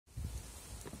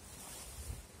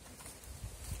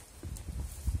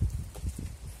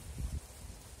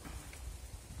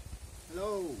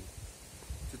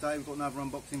today we've got another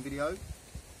unboxing video.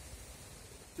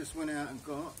 Just went out and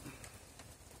got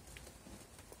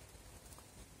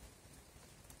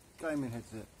gaming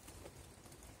headset,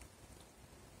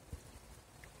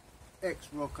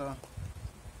 X-Rocker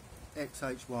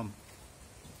XH1,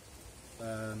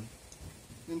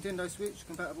 Nintendo Switch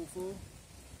compatible for,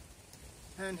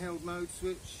 handheld mode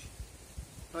Switch,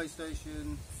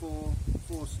 PlayStation 4,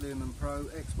 4 Slim and Pro,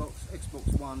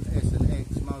 Xbox One, S and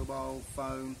X, mobile,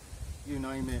 phone, you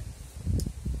name it,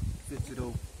 fits it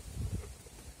all.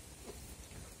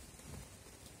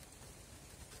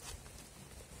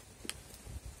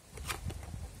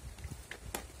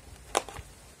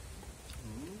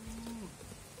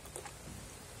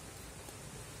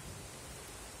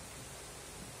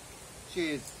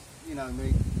 Cheers, you know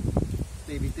me,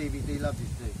 DVD loves his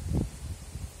tea.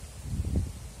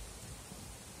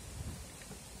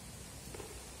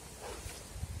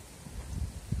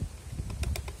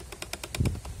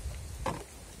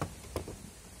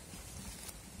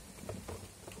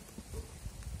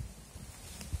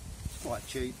 It's quite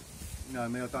cheap, you know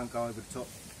me, I don't go over the top,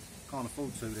 can't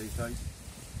afford to these days.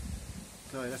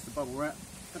 So that's the bubble wrap,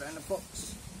 put it in the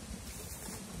box.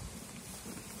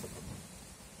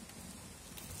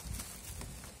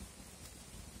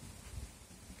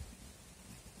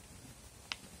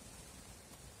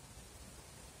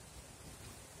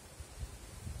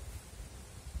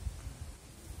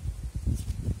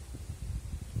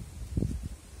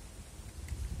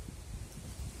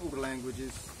 All the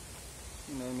languages,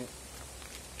 you name it.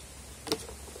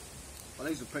 Well,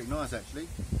 these are pretty nice actually. I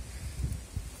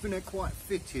think they're quite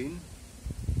fitting.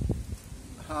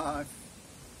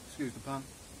 Excuse the pun.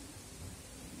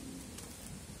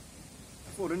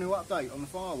 For the new update on the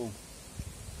firewall.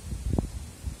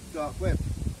 Dark web.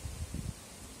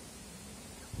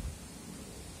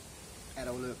 Had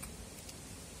a look.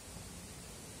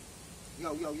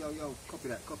 Yo, copy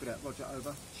that, roger,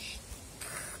 over.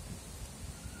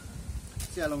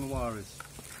 See how long the wire is.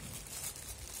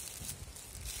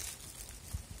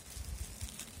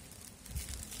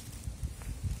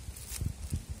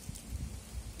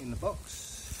 In the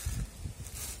box.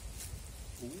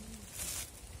 Ooh.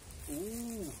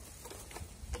 Ooh.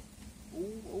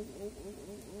 Ooh.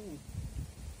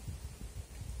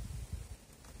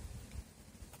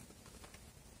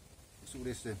 What's all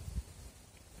this then?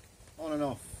 On and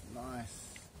off.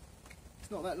 Nice. It's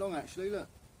not that long actually, look.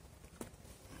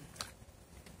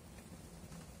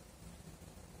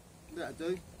 That'll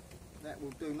do. That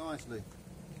will do nicely.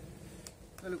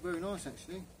 They look very nice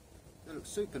actually. They look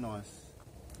super nice.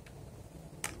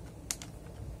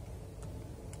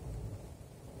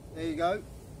 There you go.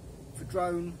 For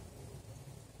drone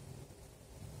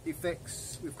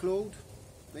effects with Claude.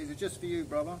 These are just for you,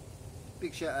 brother.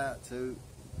 Big shout out to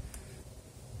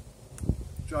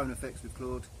Drone Effects with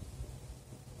Claude.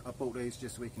 I bought these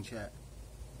just so we can chat.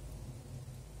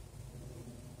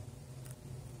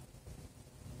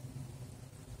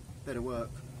 Better work.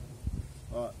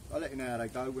 Alright, I'll let you know how they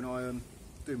go when I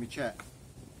do my chat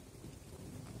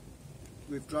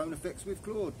with Drone Effects with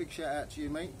Claude. Big shout out to you,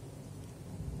 mate.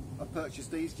 I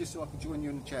purchased these just so I could join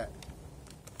you in the chat.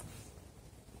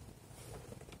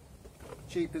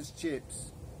 Cheap as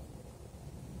chips.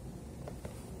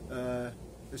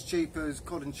 As cheap as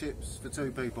cod and chips for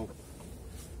 2 people.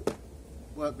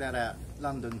 Work that out.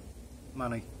 London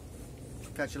money.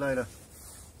 Catch you later.